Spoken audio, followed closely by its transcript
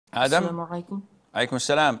Adam, Assalamu alaikum. alaikum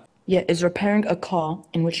salam. Yeah, is repairing a car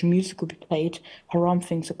in which music will be played, haram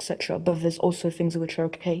things, etc. But there's also things which are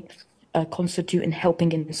okay, constitute in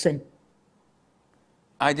helping in sin.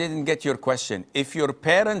 I didn't get your question. If your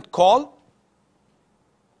parent call,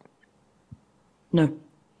 No,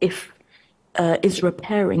 if is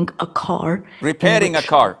repairing a car in repairing a which,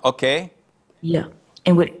 car, okay? yeah,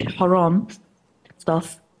 in which haram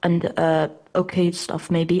stuff and okay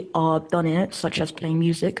stuff maybe are done in it, such as playing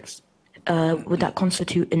music, would that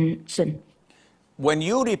constitute in sin? When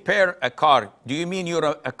you repair a car, do you mean you're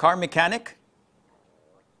a car mechanic?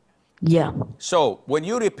 Yeah, So when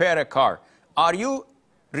you repair a car, are you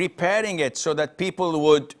repairing it so that people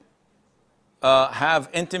would have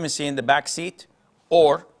intimacy in the back seat?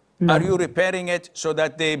 Or are you no, repairing it so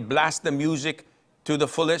that they blast the music to the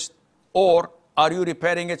fullest? Or are you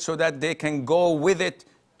repairing it so that they can go with it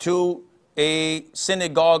to a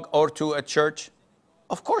synagogue or to a church?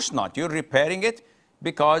 Of course not. You're repairing it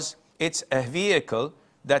because it's a vehicle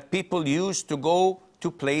that people use to go to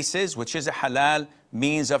places, which is a halal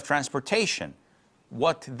means of transportation.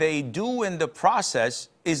 What they do in the process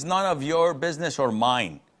is none of your business or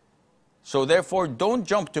mine. So therefore, don't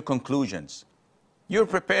jump to conclusions. You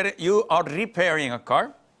are repairing a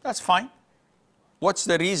car. That's fine. What's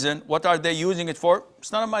the reason? What are they using it for?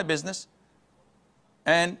 It's none of my business.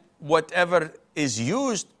 And whatever is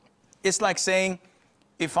used, it's like saying,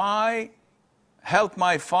 if I help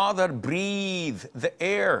my father breathe the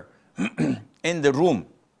air in the room,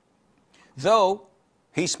 though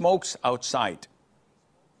he smokes outside.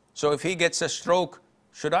 So if he gets a stroke,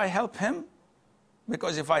 should I help him?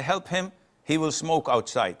 Because if I help him, he will smoke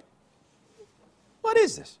outside. What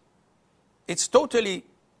is this? It's totally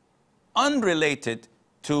unrelated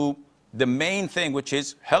to the main thing, which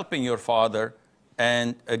is helping your father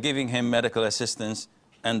and giving him medical assistance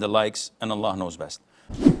and the likes, and Allah knows best.